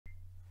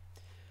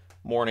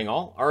Morning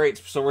all. All right,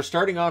 so we're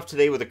starting off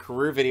today with a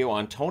career video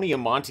on Tony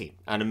Amonte,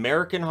 an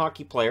American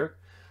hockey player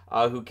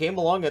who came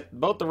along at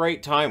about the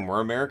right time where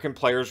American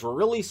players were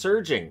really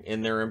surging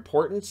in their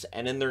importance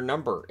and in their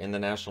number in the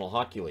National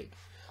Hockey League.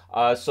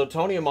 So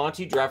Tony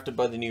Amonte, drafted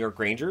by the New York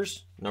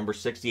Rangers, number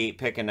 68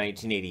 pick in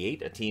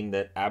 1988, a team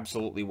that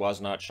absolutely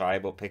was not shy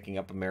about picking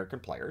up American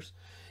players.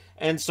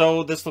 And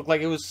so this looked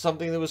like it was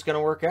something that was going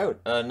to work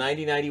out.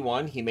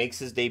 90-91, he makes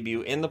his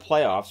debut in the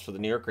playoffs for the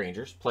New York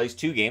Rangers, plays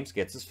 2 games,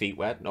 gets his feet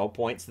wet, no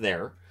points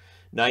there.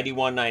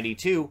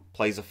 91-92,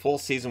 plays a full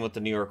season with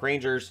the New York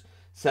Rangers,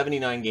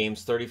 79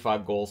 games,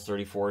 35 goals,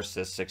 34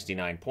 assists,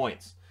 69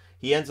 points.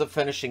 He ends up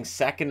finishing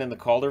second in the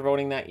Calder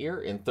voting that year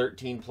in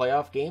 13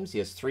 playoff games. He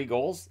has 3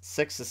 goals,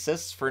 6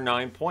 assists for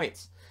 9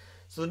 points.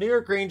 So the New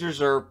York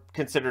Rangers are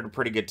considered a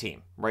pretty good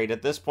team, right?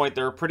 At this point,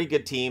 they're a pretty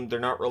good team. They're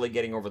not really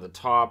getting over the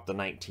top. The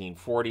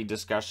 1940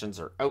 discussions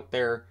are out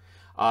there.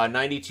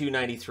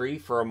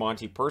 92-93 for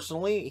Amonte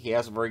personally. He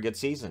has a very good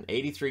season.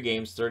 83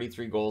 games,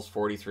 33 goals,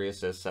 43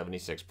 assists,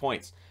 76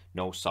 points.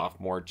 No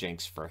sophomore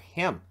jinx for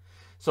him.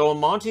 So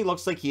Amonte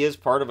looks like he is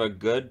part of a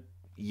good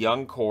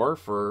young core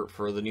for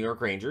the New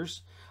York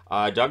Rangers.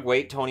 Doug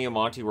Weight, Tony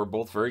Amonte were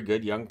both very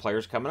good young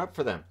players coming up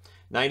for them.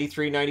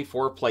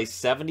 93-94, plays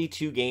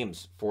 72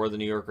 games for the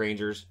New York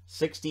Rangers,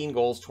 16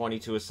 goals,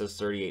 22 assists,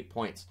 38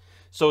 points.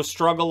 So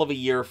struggle of a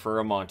year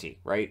for Amonte,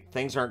 right?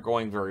 Things aren't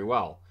going very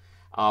well.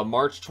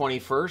 March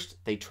 21st,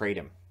 they trade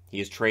him. He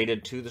is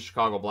traded to the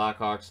Chicago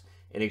Blackhawks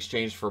in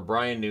exchange for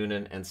Brian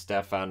Noonan and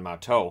Stefan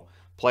Matteau,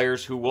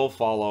 players who will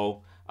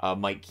follow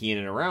Mike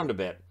Keenan around a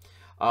bit.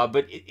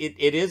 But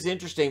it is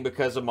interesting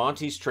because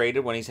Amonte's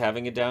traded when he's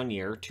having a down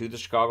year to the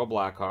Chicago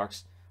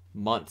Blackhawks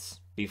months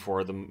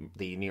before the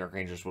New York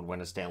Rangers would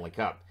win a Stanley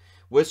Cup.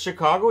 With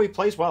Chicago, he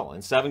plays well.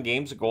 In 7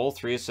 games, a goal,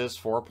 3 assists,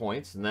 4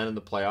 points. And then in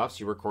the playoffs,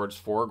 he records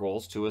 4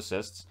 goals, 2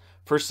 assists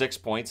for 6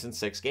 points in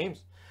 6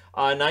 games.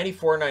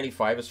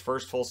 94-95, his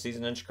first full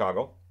season in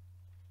Chicago.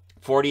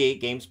 48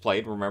 games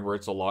played. Remember,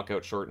 it's a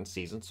lockout-shortened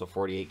season, so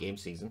 48-game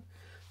season.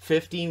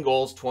 15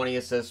 goals, 20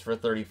 assists for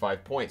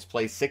 35 points.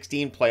 Plays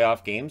 16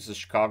 playoff games. The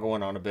Chicago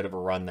went on a bit of a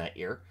run that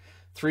year.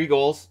 3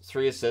 goals,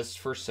 3 assists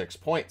for 6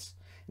 points.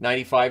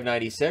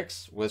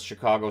 95-96 with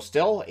Chicago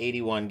still,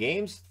 81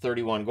 games,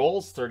 31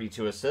 goals,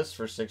 32 assists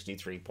for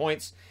 63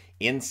 points.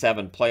 In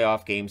 7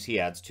 playoff games, he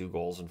adds 2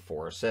 goals and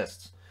 4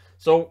 assists.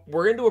 So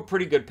we're into a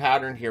pretty good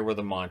pattern here with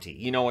Amonte.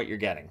 You know what you're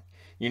getting.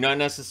 You're not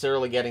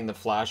necessarily getting the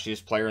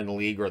flashiest player in the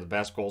league or the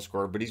best goal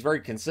scorer, but he's very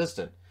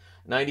consistent.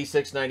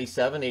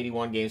 96-97,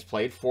 81 games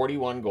played,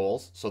 41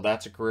 goals, so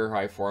that's a career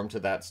high for him to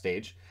that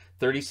stage.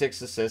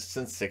 36 assists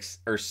and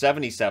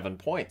 77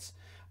 points.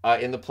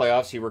 In the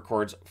playoffs, he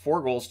records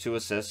 4 goals, 2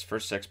 assists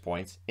for 6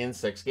 points in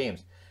 6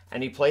 games.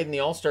 And he played in the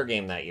All-Star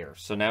game that year,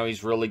 so now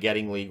he's really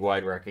getting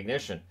league-wide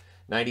recognition.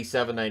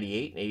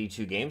 97-98,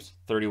 82 games,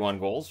 31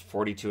 goals,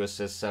 42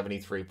 assists,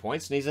 73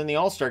 points, and he's in the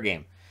All-Star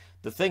game.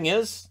 The thing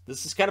is,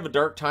 this is kind of a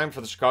dark time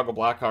for the Chicago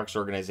Blackhawks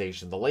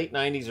organization. The late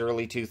 90s,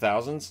 early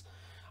 2000s,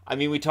 I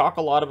mean, we talk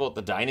a lot about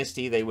the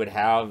dynasty they would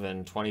have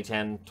in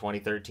 2010,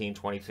 2013,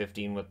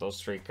 2015 with those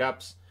 3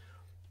 cups.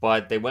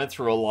 But they went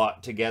through a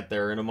lot to get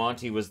there, and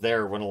Amonte was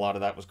there when a lot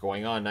of that was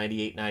going on.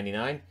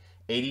 98-99,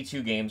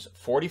 82 games,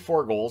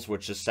 44 goals,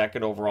 which is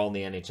second overall in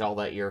the NHL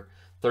that year,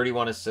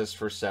 31 assists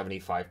for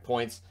 75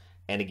 points,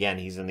 and again,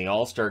 he's in the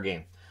All-Star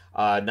game.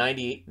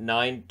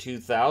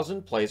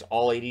 99-2000, plays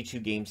all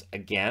 82 games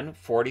again,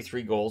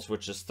 43 goals,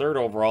 which is third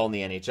overall in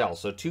the NHL.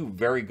 So 2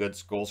 very good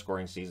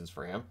goal-scoring seasons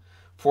for him.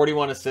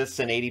 41 assists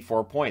and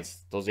 84 points.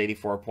 Those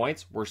 84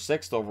 points were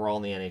 6th overall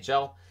in the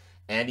NHL.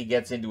 And he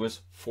gets into his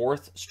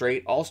 4th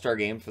straight All-Star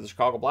game for the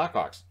Chicago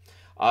Blackhawks.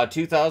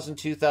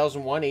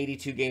 2000-2001,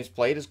 82 games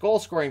played. His goal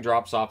scoring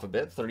drops off a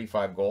bit,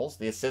 35 goals.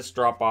 The assists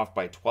drop off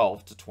by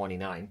 12 to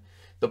 29.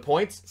 The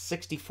points,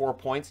 64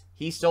 points.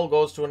 He still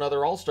goes to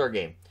another All-Star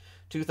game.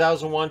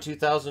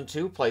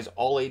 2001-2002, plays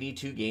all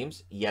 82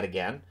 games yet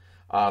again.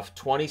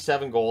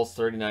 27 goals,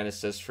 39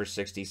 assists for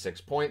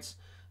 66 points.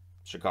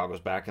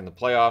 Chicago's back in the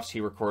playoffs. He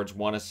records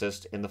 1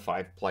 assist in the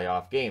 5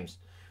 playoff games.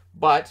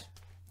 But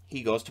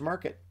he goes to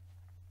market.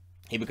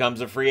 He becomes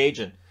a free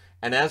agent.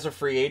 And as a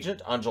free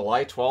agent, on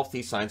July 12th,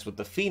 he signs with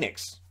the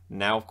Phoenix.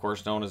 Now, of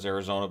course, known as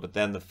Arizona, but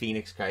then the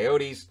Phoenix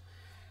Coyotes.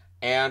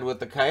 And with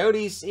the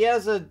Coyotes, he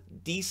has a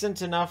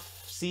decent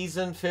enough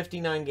season.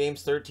 59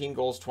 games, 13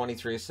 goals,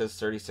 23 assists,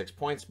 36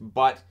 points.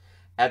 But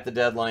at the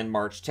deadline,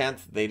 March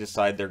 10th, they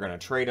decide they're going to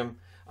trade him.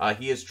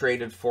 He is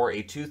traded for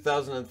a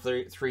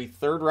 2003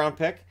 third-round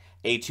pick,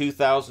 a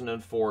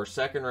 2004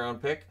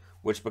 second-round pick,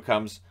 which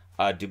becomes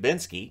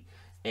Dubinsky,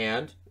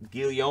 and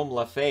Guillaume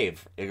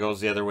Lefebvre. It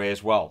goes the other way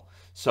as well.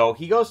 So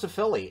he goes to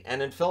Philly,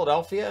 and in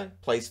Philadelphia,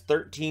 plays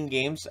 13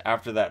 games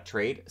after that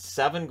trade,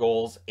 7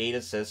 goals, 8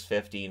 assists,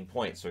 15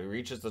 points. So he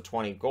reaches the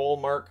 20-goal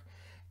mark,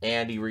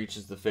 and he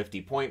reaches the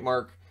 50-point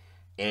mark,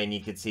 and you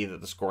can see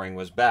that the scoring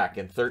was back.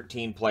 In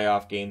 13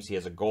 playoff games, he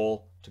has a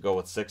goal to go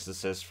with 6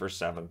 assists for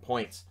 7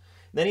 points.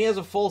 Then he has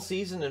a full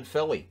season in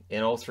Philly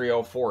in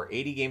 03-04,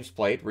 80 games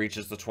played,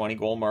 reaches the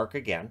 20-goal mark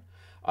again.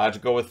 to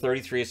go with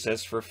 33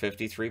 assists for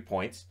 53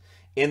 points.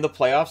 In the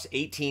playoffs,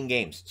 18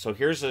 games. So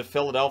here's a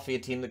Philadelphia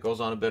team that goes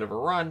on a bit of a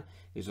run.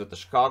 He's with the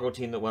Chicago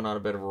team that went on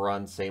a bit of a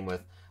run. Same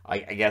with, I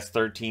guess,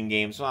 13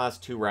 games. Well, that's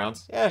 2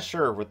 rounds. Yeah,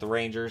 sure, with the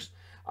Rangers.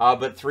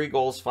 But 3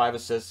 goals, 5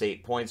 assists,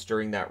 8 points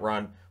during that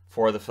run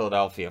for the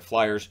Philadelphia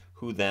Flyers,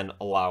 who then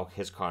allow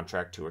his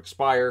contract to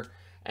expire.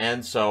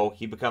 And so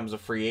he becomes a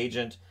free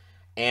agent.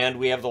 And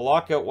we have the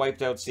lockout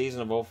wiped out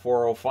season of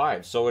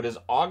 04-05. So it is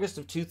August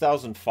of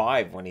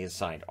 2005 when he is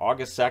signed.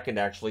 August 2nd,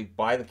 actually,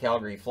 by the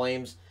Calgary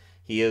Flames.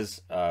 He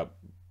is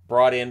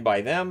brought in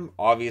by them.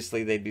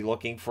 Obviously, they'd be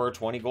looking for a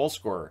 20-goal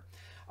scorer.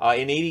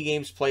 In 80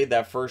 games played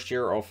that first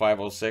year,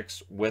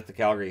 05-06, with the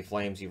Calgary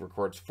Flames, he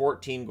records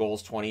 14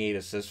 goals, 28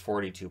 assists,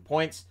 42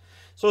 points.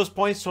 So his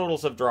points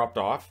totals have dropped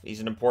off. He's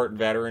an important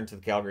veteran to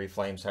the Calgary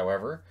Flames,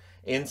 however.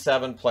 In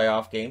 7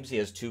 playoff games, he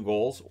has 2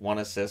 goals, 1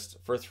 assist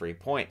for 3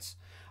 points.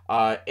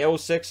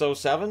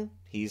 06-07,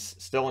 he's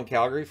still in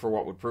Calgary for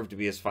what would prove to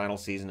be his final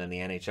season in the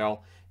NHL.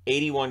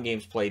 81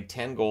 games played,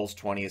 10 goals,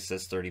 20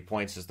 assists, 30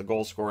 points. As the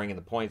goal scoring and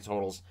the point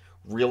totals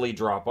really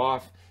drop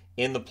off.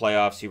 In the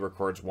playoffs, he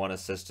records 1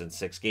 assist in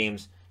 6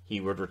 games. He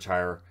would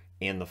retire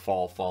in the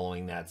fall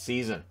following that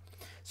season.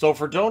 So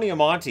for Tony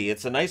Amonte,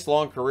 it's a nice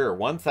long career.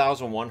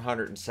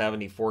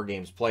 1,174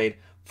 games played,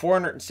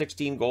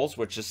 416 goals,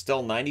 which is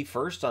still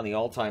 91st on the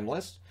all-time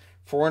list.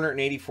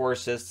 484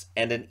 assists,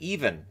 and an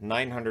even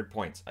 900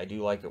 points. I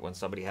do like it when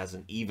somebody has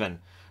an even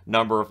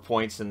number of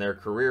points in their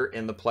career.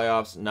 In the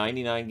playoffs,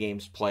 99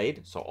 games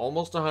played, so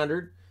almost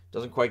 100.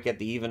 Doesn't quite get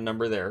the even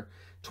number there.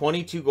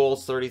 22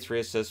 goals,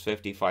 33 assists,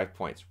 55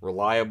 points.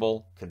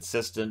 Reliable,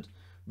 consistent,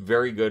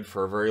 very good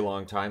for a very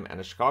long time, and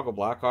a Chicago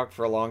Blackhawk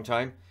for a long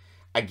time.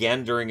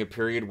 Again, during a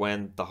period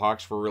when the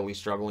Hawks were really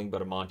struggling,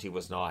 but Amonte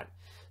was not.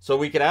 So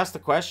we could ask the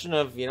question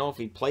of, if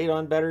he played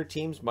on better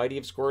teams, might he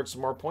have scored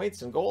some more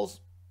points and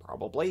goals?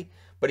 Probably,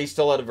 but he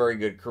still had a very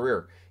good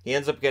career. He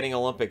ends up getting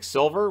Olympic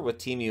silver with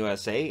Team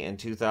USA in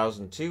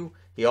 2002.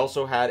 He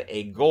also had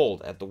a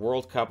gold at the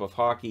World Cup of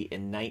Hockey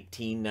in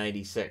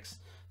 1996.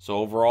 So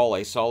overall,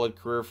 a solid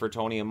career for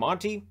Tony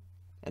Amonte.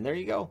 And there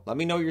you go. Let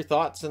me know your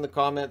thoughts in the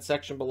comment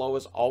section below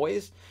as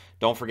always.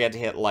 Don't forget to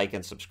hit like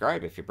and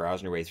subscribe if you're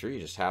browsing your way through. You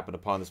just happened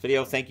upon this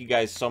video. Thank you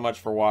guys so much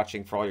for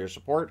watching, for all your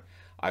support.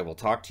 I will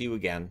talk to you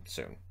again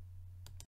soon.